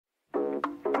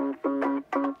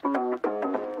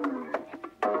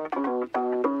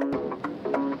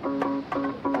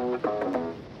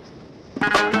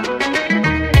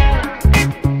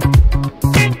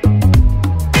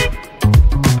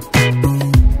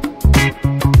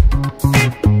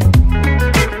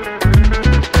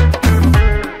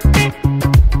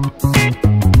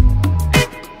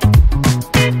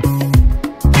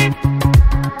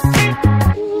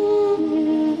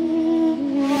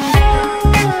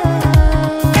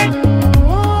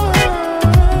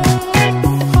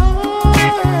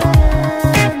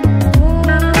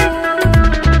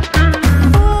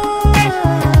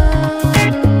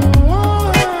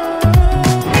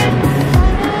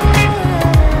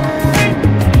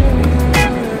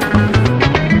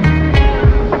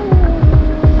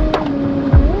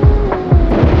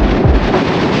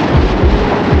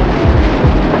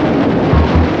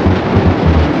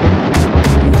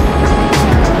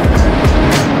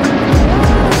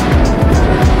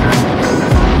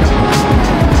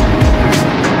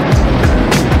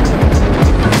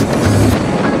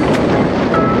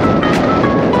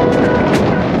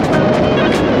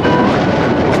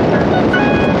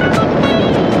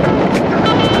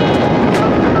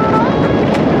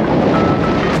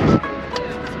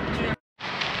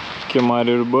Aqui é uma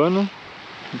área urbana,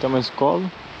 tem uma escola.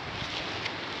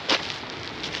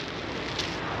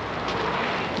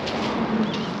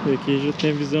 E aqui já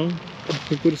tem a visão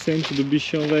 100% do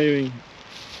bichão velho, hein?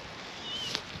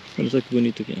 Olha só que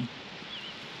bonito aqui.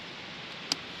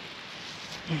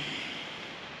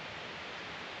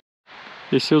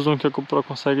 Esse é o zoom que a GoPro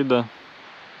consegue dar.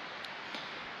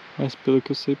 Mas pelo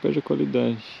que eu sei perde a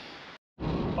qualidade.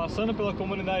 Passando pela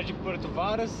comunidade de Porto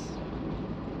Varas,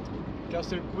 que é o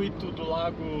circuito do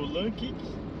lago Llanquihu.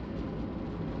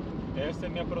 Essa é a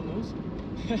minha pronúncia.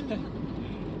 Tem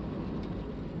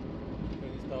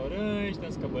um restaurante, tem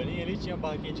as cabaninhas ali, tinha a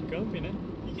barraquinha de camping, né?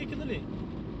 E o que é aquilo ali?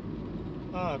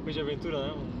 Ah, coisa de aventura,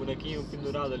 né? Um bonequinho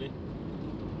pendurado ali.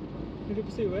 O que eu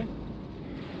pensei, ué?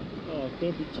 Ó,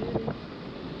 camping tiro.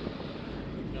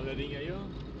 Galerinha aí, ó,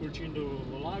 curtindo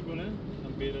o lago, né? Na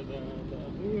beira da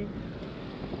rua.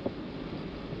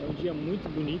 É um dia muito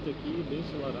bonito aqui, bem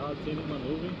ensolarado, sem nenhuma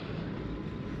nuvem.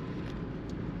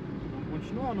 Vamos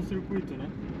continuar no circuito, né?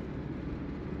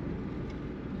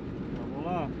 Vamos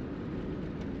lá.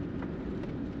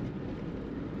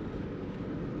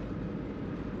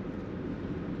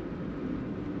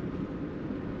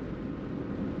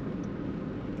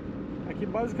 Aqui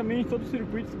basicamente todo o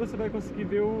circuito você vai conseguir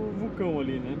ver o vulcão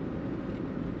ali, né?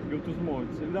 E outros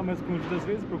montes. Ele dá mais escondido às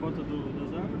vezes por conta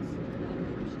das árvores.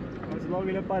 Mas logo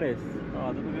ele aparece.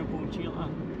 Ó, dá pra ver a pontinha lá.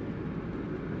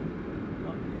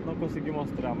 Não consegui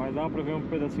mostrar, mas dá pra ver um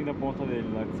pedacinho da ponta dele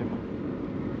lá de cima.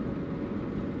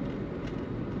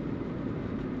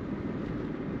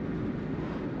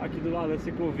 Aqui do lado é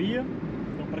ciclovia,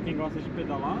 então pra quem gosta de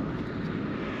pedalar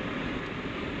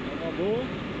é uma boa.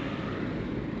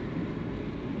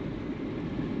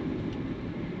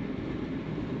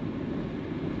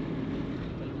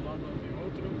 Ali do lado tem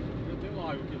outro, e tem um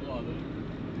lago aqui do lado, né?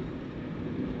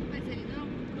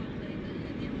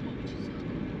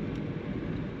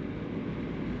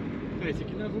 Esse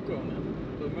aqui não é vulcão, né?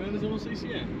 Pelo menos eu não sei se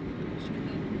é. Acho que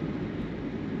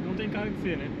não. Não tem cara de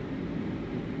ser, né?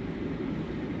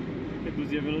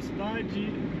 Reduzir a velocidade,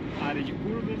 área de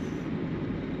curvas.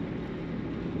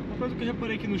 Uma coisa que eu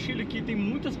reparei aqui no Chile é que tem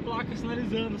muitas placas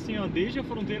sinalizando assim, ó, desde a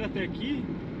fronteira até aqui.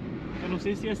 Eu não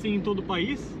sei se é assim em todo o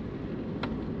país,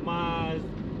 mas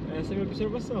essa é a minha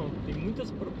observação. Tem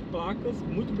muitas placas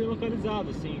muito bem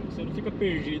localizadas, assim, você não fica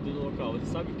perdido no local. Você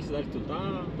sabe que cidade tu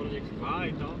tá, pra onde é que vai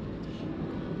e tal.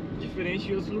 Diferente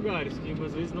de outros lugares, que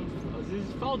às vezes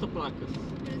falta placas.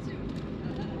 Brasil.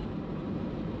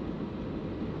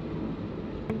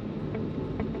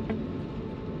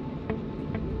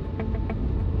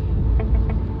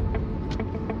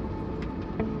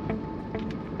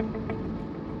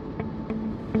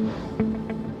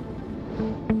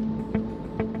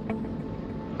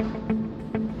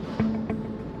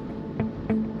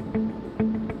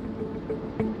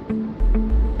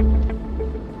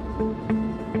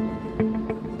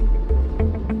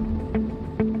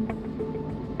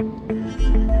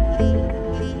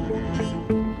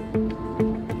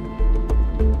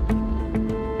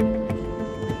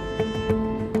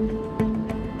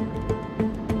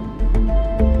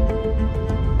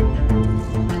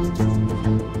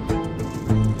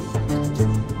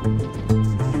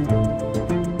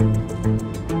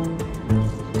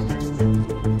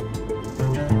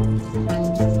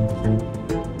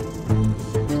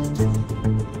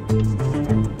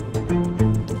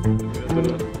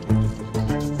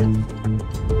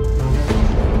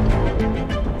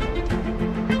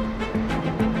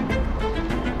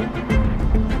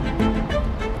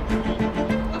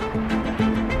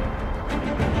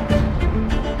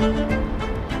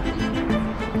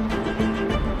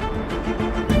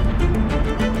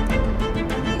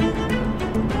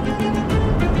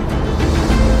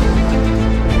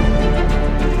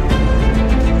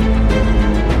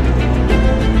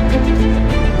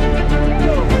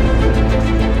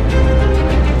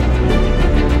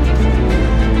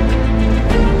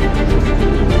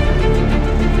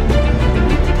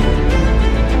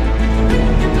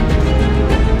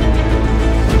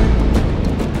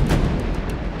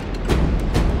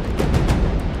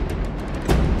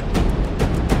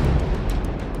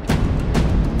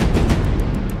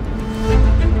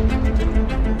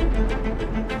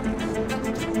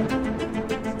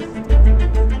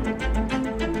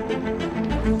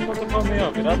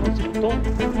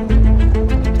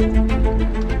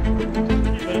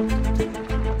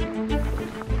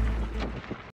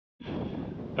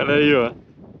 Olha aí, ó.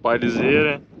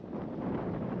 Parzeira.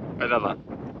 Olha lá.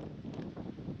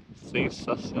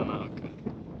 Sensacional, cara.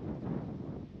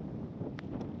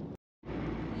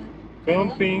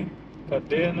 Camping,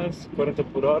 cadenas, 40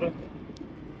 por hora.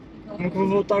 Como que eu vou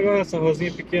voltar agora essa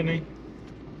rosinha pequena, hein?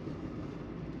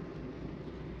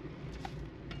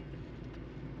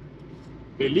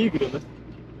 Peligro, né?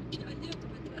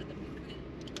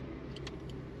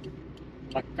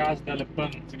 La casa dela é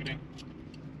pano, segura aí.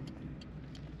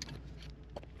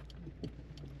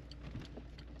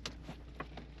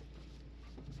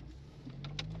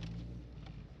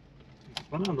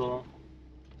 Panando, ó.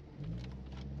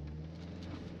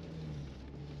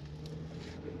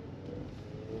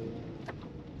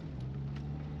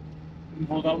 Vamos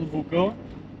voltar no vulcão.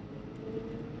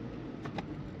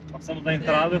 Passamos da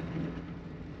entrada.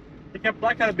 É que a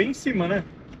placa era bem em cima, né?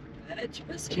 É,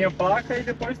 tipo assim. Tinha a placa e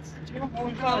depois tinha o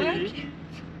voo já aí.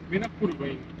 Bem na curva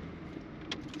ainda.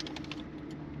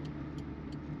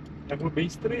 É uma rua bem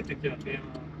estreita aqui, ó.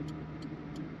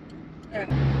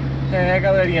 Tem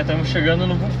galerinha, estamos chegando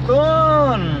no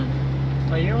vulcão.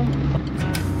 Aí um.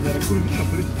 Era curvinha,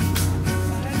 por isso.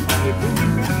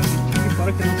 República,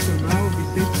 Parque Nacional,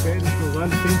 Vicente Pérez,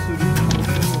 Rosário, tem turismo.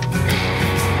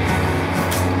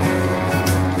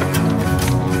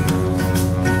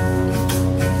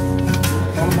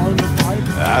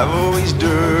 I've always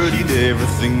dirtied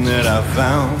everything that I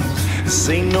found. This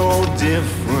ain't no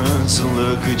difference, so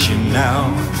look at you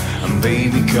now. And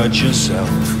baby, cut yourself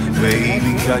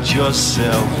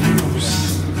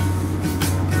loose.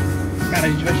 Cara, a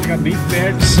gente vai chegar bem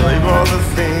perto. Save all the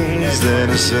things that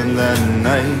I said that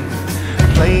night.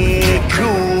 Playing it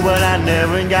cool, but I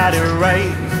never got it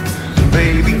right.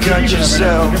 Baby, cut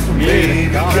yourself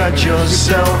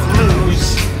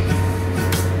loose.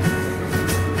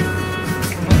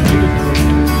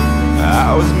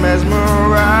 I was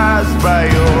mesmerized by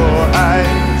your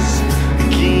eyes.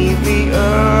 Keep me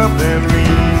up every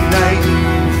night.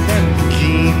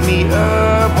 Keep me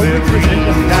up every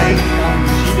night.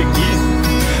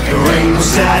 There ain't no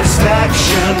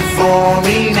satisfaction for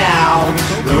me now.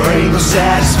 There ain't no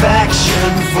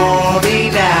satisfaction for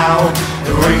me now.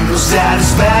 There ain't no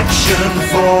satisfaction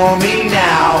for me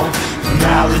now.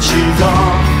 Now that you're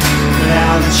gone,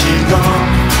 now that you're gone,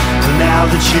 now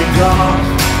that you're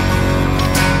gone.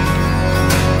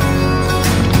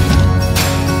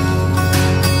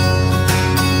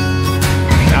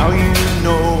 Now you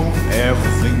know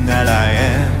everything that I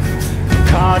am.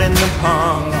 Caught in the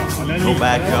pond, no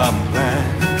backup plan.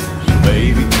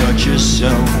 Baby, cut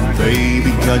yourself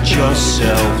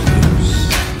loose.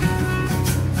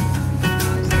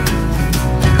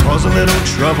 Cause a little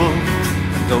trouble,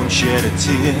 don't shed a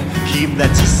tear. Keep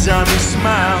that sunny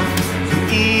smile from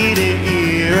ear to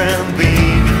ear. And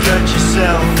baby, cut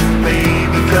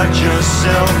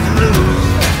yourself loose.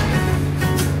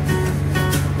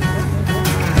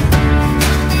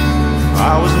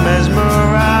 I was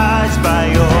mesmerized by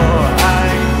your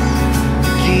eyes.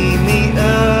 Keep me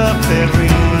up every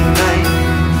night.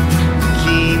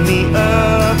 Keep me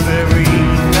up every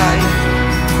night.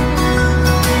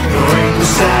 There ain't no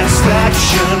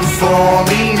satisfaction for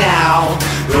me now.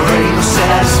 There ain't no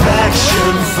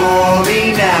satisfaction for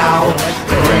me now.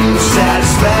 There ain't no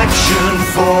satisfaction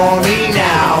for me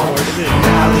now.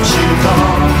 Now that you're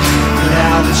gone,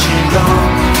 now that you're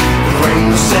gone. There ain't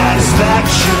no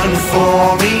satisfaction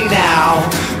for me now.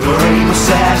 There ain't no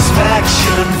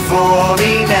satisfaction for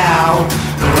me now.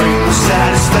 There ain't no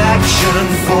satisfaction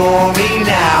for me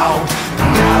now.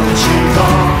 Now that you're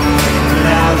gone,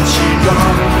 now that you're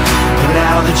gone,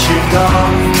 now that you're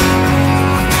gone.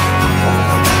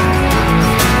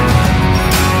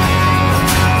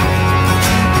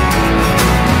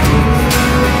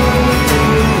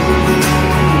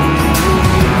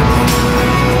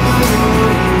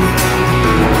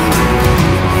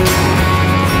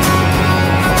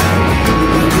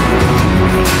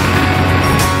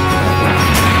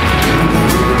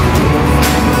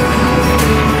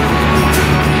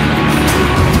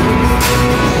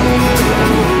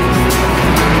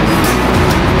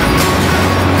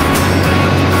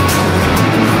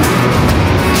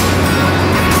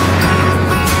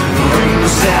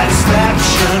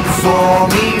 For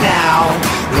me now,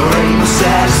 there ain't no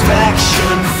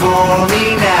satisfaction for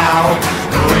me now.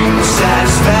 There ain't no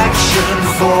satisfaction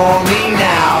for me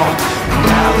now.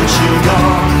 Now that you're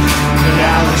gone,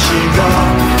 now that you're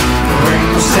gone. There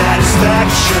ain't no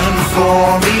satisfaction for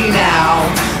me now.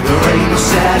 There ain't no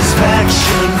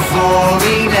satisfaction for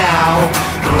me now.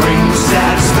 There ain't no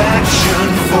satisfaction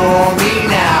for me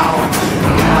now.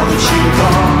 Now that you're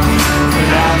gone,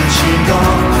 now that you're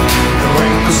gone. There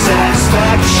ain't no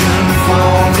satisfaction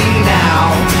for me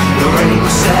now.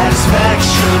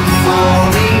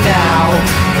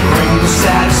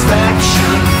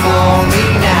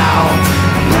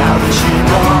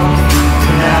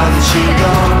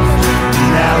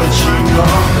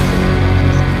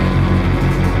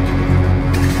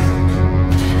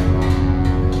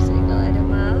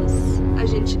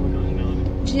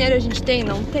 gente tem?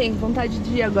 Não tem? Vontade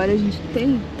de ir agora a gente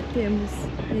tem? Temos.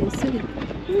 É isso aí.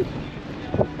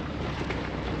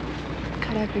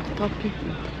 Caraca, que top.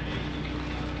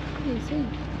 É isso aí.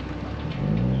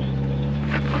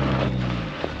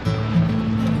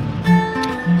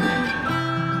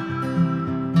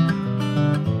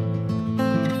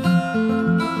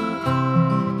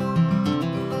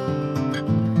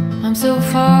 I'm so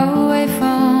far away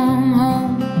from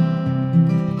home,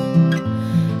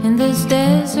 in this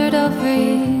desert of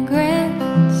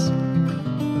regrets.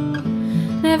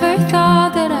 Never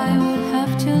thought that I would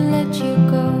have to let you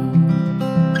go.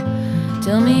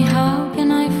 Tell me, how can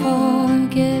I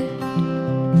forget?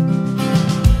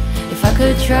 If I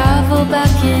could travel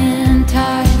back in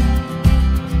time,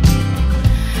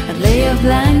 I'd lay a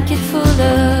blanket full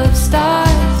of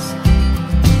stars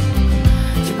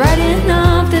to brighten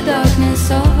up the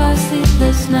darkness of our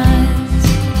sleepless nights.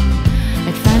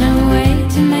 I'd find a way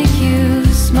to make you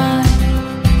smile.